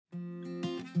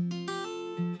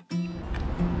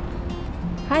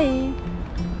Hi,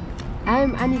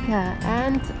 I'm Annika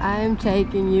and I'm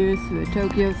taking you through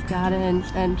Tokyo's gardens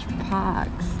and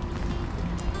parks.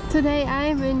 Today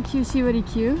I'm in KYU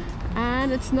SHIBARIKYU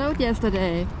and it snowed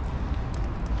yesterday.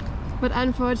 But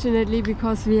unfortunately,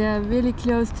 because we are really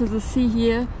close to the sea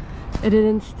here, it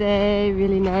didn't stay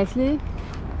really nicely.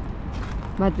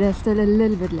 But there's still a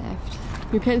little bit left.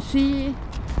 You can see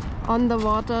on the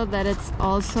water that it's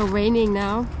also raining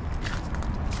now.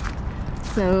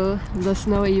 So the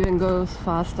snow even goes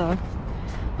faster.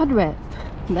 But well,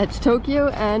 that's Tokyo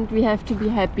and we have to be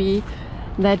happy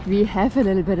that we have a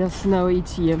little bit of snow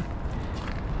each year.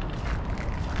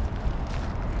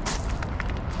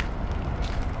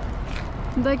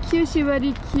 The KYU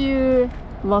SHIBARIKYU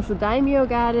was a daimyo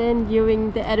garden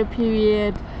during the Edo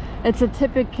period. It's a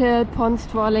typical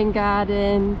pond-strolling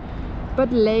garden,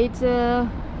 but later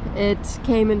it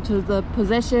came into the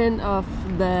possession of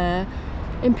the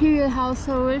imperial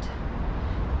household.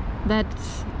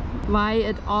 That's why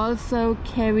it also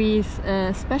carries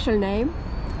a special name.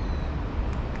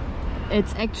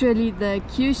 It's actually the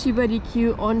KYU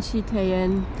SHIBARIKYU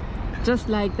Onshi-teien, just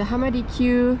like the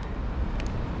Hamarikyu.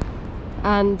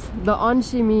 And the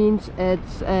Onshi means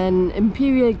it's an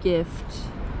imperial gift.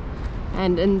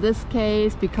 And in this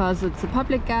case, because it's a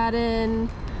public garden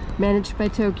managed by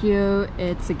Tokyo,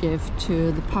 it's a gift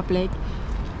to the public.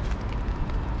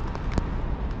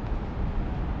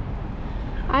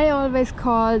 I always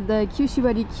call the KYU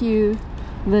SHIBARIKYU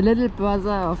the little brother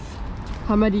of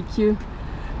Hamarikyu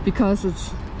because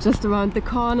it's just around the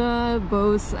corner.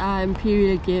 Both are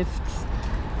imperial gifts,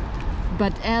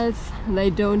 but else they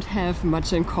don't have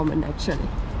much in common actually.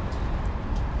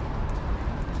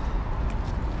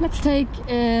 Let's take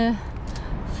a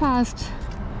fast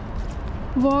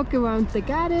walk around the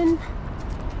garden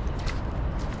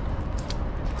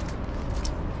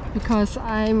because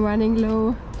I'm running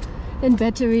low in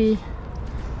battery.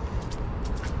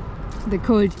 The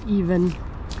cold even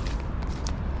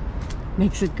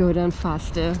makes it go down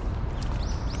faster.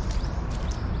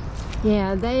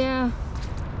 Yeah, they are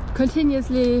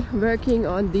continuously working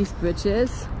on these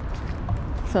bridges,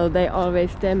 so they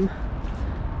always dam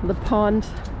the pond.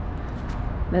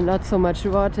 Then not so much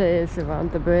water is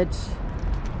around the bridge.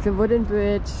 It's a wooden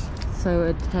bridge, so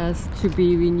it has to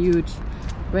be renewed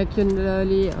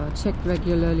regularly or checked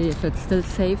regularly if it's still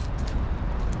safe.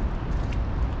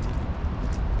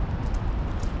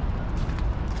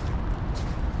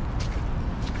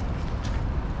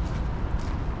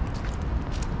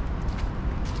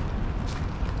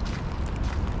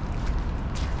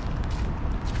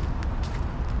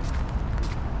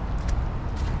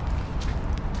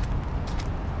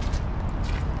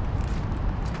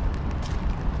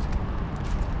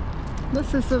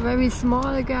 This is a very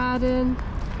small garden,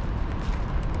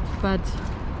 but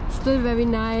still very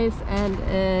nice, and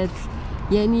it's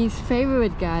Yenny's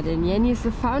favorite garden. Yenny is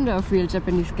the founder of Real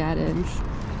Japanese Gardens.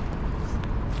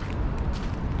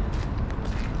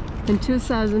 In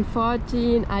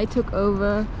 2014 I took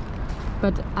over,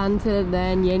 but until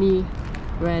then Yenny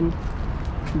ran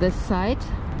this site,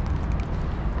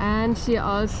 and she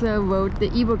also wrote the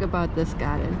ebook about this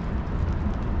garden.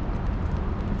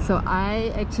 So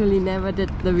I actually never did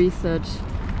the research,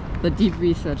 the deep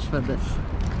research for this.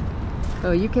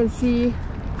 Oh, you can see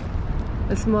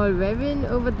a small ravine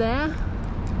over there.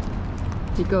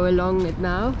 We go along it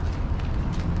now.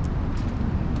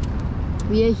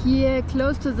 We are here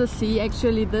close to the sea.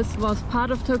 Actually, this was part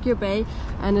of Tokyo Bay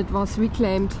and it was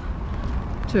reclaimed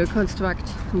to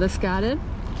construct this garden.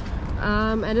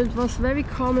 And it was very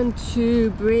common to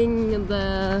bring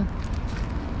the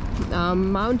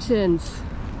mountains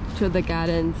to the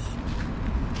gardens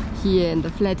here in the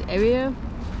flat area.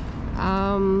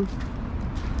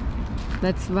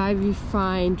 That's why we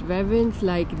find ravines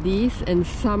like these in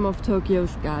some of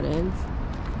Tokyo's gardens.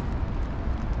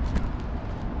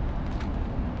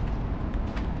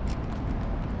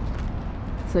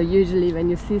 So usually when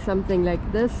you see something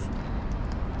like this,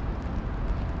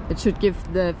 it should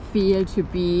give the feel to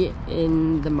be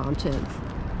in the mountains.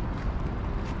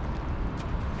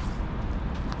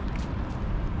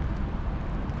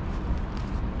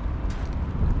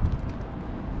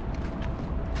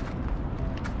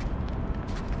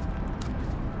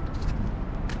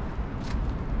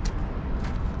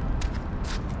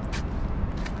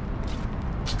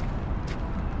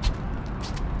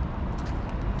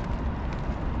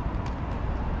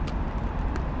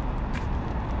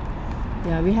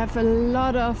 Yeah, we have a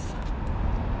lot of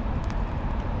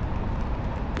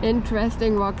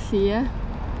interesting rocks here.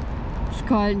 It's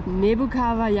called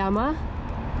Nebukawa Yama,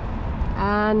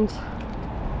 and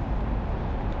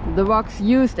the rocks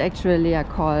used actually are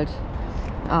called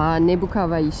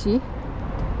Nebukawa Ishi.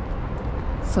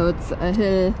 So it's a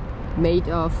hill made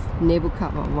of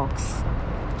Nebukawa rocks.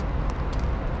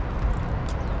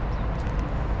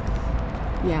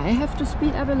 Yeah, I have to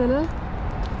speed up a little.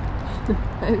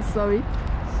 I'm sorry.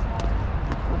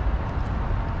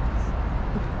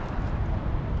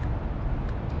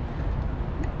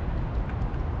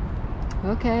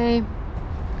 Okay,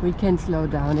 we can slow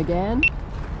down again.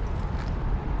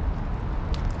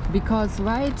 Because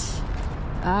right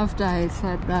after I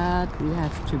said that we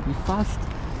have to be fast,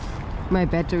 my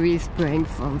battery sprang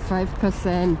from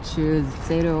 5% to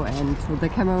 0 and the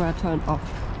camera turned off.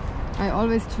 I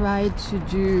always try to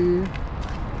do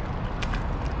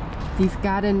these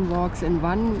garden walks in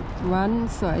one run,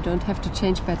 so I don't have to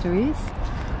change batteries,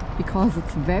 because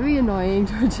it's very annoying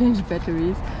to change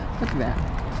batteries. But well,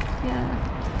 yeah.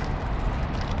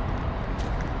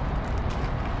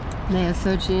 They are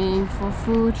searching for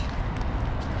food.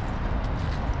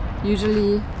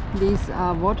 Usually these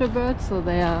are water birds, so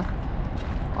they are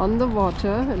on the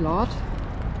water a lot.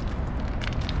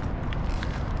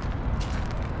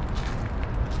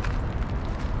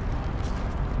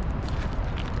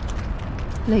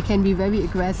 They can be very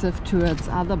aggressive towards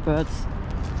other birds,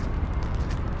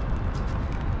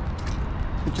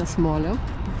 which are smaller.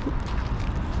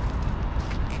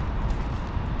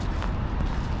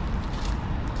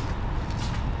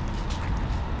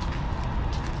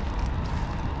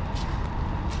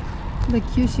 The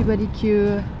KYU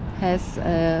SHIBARIKYU has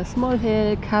a small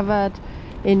hill covered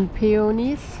in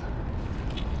peonies.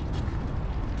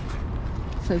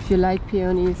 So if you like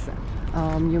peonies,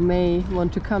 you may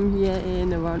want to come here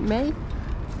in around May.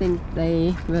 I think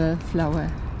they will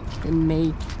flower in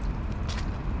May.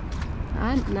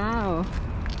 And now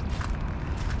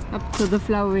up to the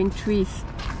flowering trees.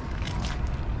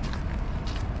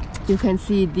 You can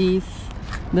see this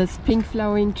pink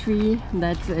flowering tree.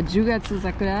 That's a Jugatsu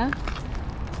Sakura.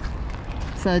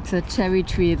 So it's a cherry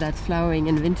tree that's flowering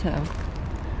in winter.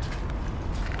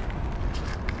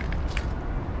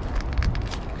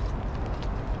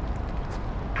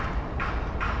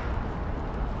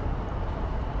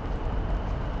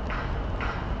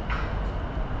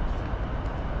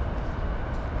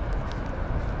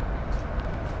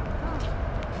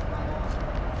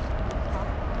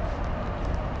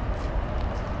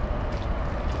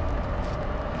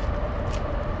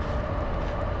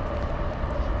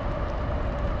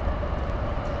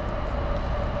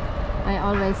 I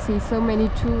always see so many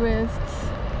tourists,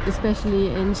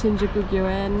 especially in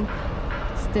Shinjuku-gyoen,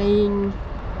 staying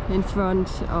in front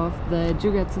of the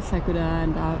Jugatsu Sakura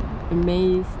and are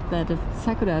amazed that the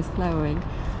sakura is flowering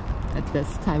at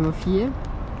this time of year.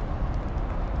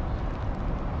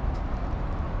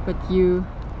 But you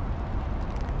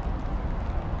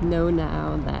know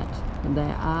now that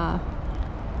there are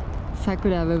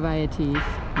sakura varieties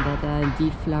that are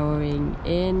indeed flowering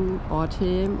in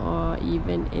autumn or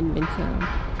even in winter.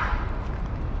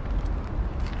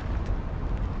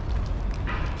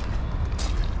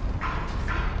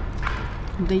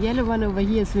 The yellow one over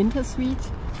here is winter sweet,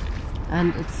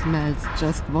 and it smells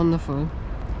just wonderful.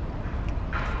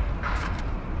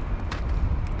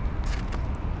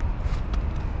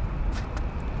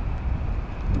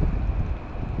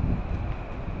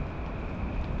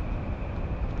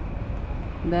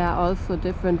 There are also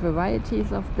different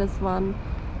varieties of this one.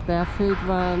 There are filled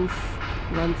ones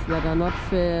that are not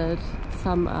filled.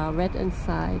 Some are red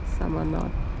inside, some are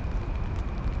not.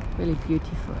 Really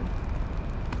beautiful.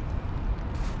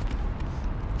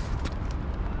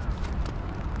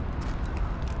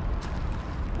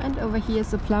 And over here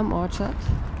is a plum orchard.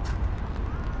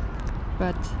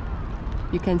 But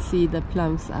you can see the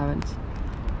plums aren't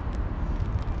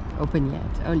open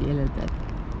yet, only a little bit.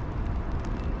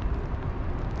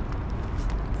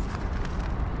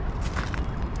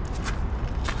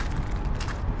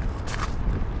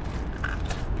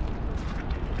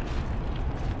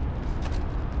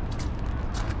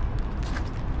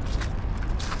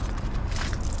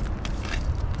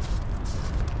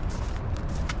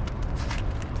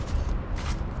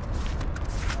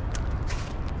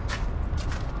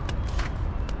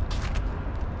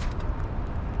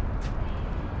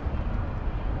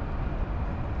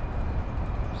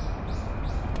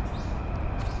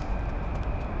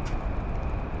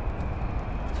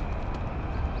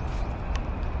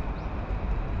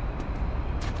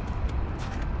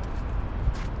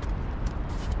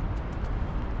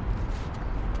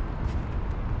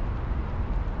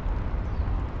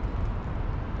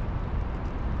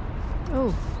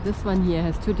 Oh, this one here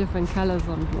has two different colors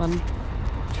on one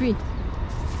tree.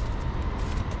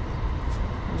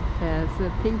 There's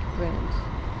a pink branch.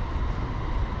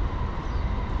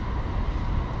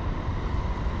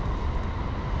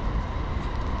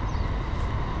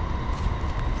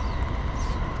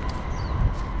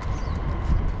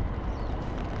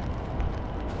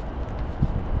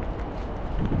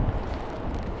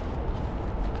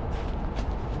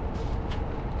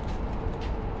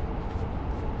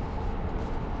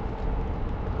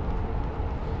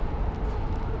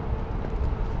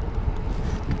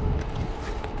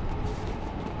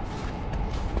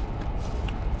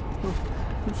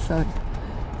 Sorry,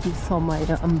 you saw my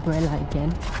umbrella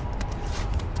again.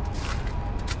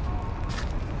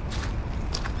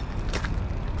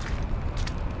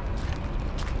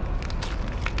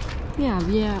 Yeah,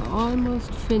 we are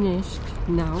almost finished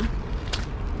now.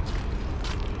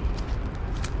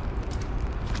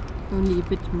 Only a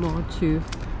bit more to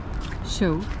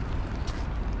show.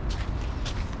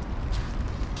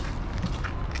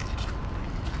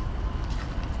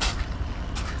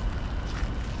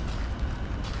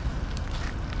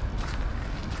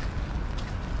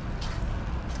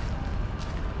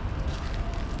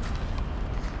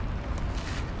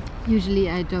 Usually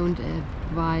I don't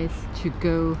advise to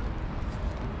go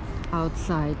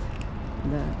outside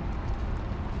the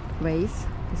ways,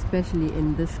 especially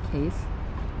in this case.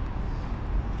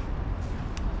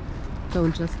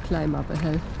 Don't just climb up a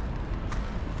hill.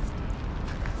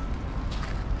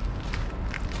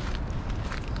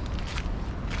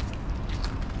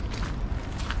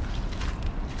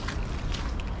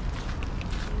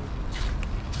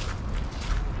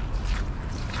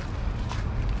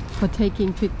 For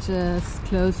taking pictures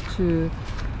close to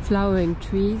flowering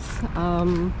trees,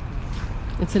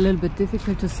 it's a little bit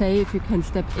difficult to say if you can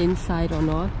step inside or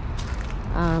not.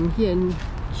 Here in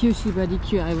KYU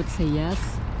SHIBARIKYU I would say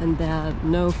yes, and there are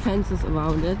no fences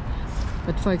around it.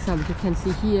 But for example, you can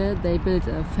see here they built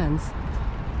a fence,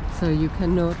 so you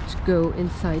cannot go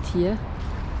inside here.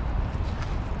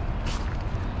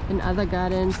 In other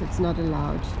gardens it's not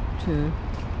allowed to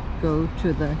go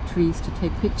to the trees to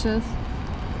take pictures.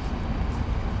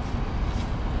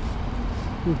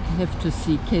 You have to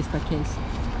see case by case.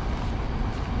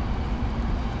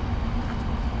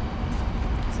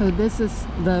 So this is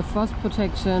the frost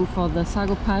protection for the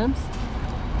sago palms.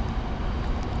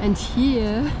 And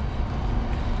here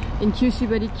in KYU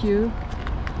SHIBARIKYU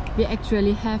we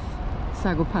actually have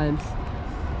sago palms.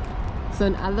 So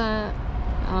in other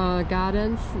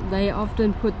gardens they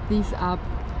often put these up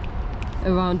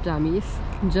around dummies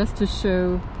just to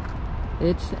show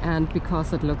it and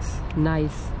because it looks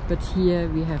nice. But here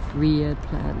we have real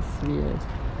plants, real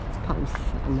palms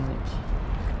under it.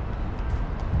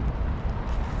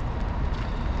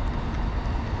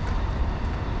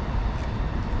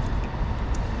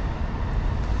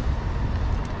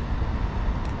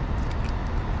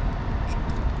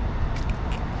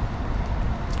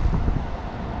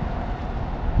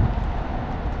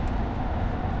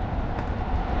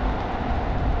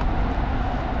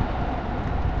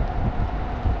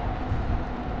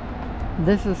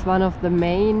 This is one of the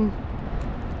main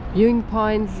viewing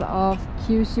points of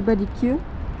KYU SHIBARIKYU.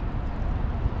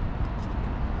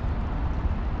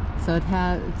 So it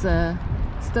has a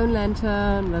stone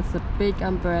lantern with a big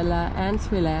umbrella and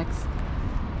 3 legs.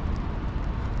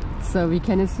 So we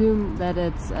can assume that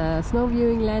it's a snow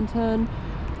viewing lantern,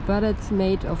 but it's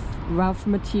made of rough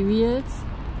materials,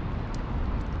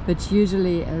 which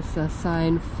usually is a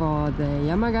sign for the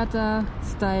Yamagata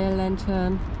style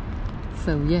lantern.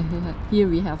 So yeah, here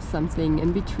we have something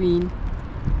in between,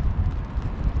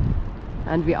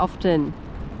 and we often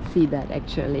see that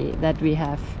actually, that we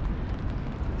have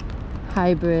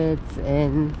hybrids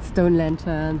in stone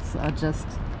lanterns or just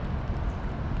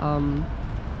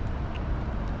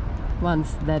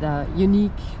ones that are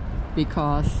unique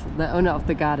because the owner of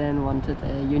the garden wanted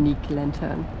a unique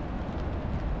lantern.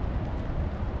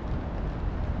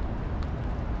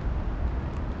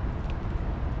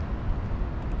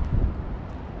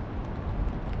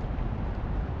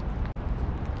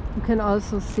 You can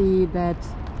also see that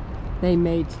they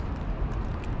made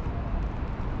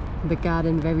the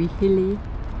garden very hilly.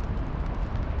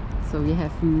 So we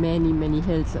have many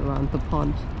hills around the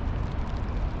pond.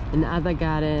 In other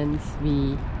gardens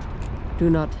we do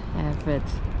not have it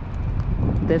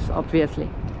this obviously.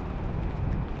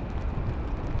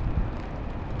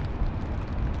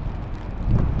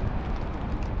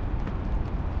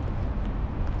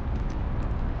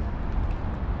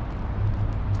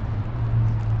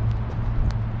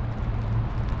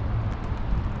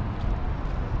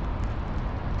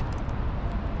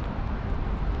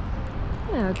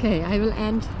 Okay, I will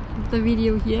end the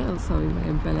video here. Oh, sorry, my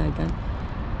umbrella again.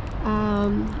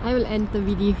 I will end the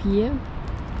video here.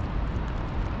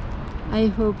 I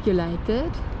hope you liked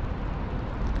it.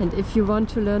 And if you want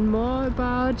to learn more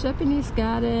about Japanese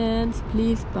gardens,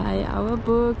 please buy our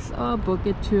books or book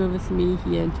a tour with me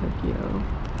here in Tokyo.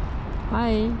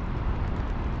 Bye!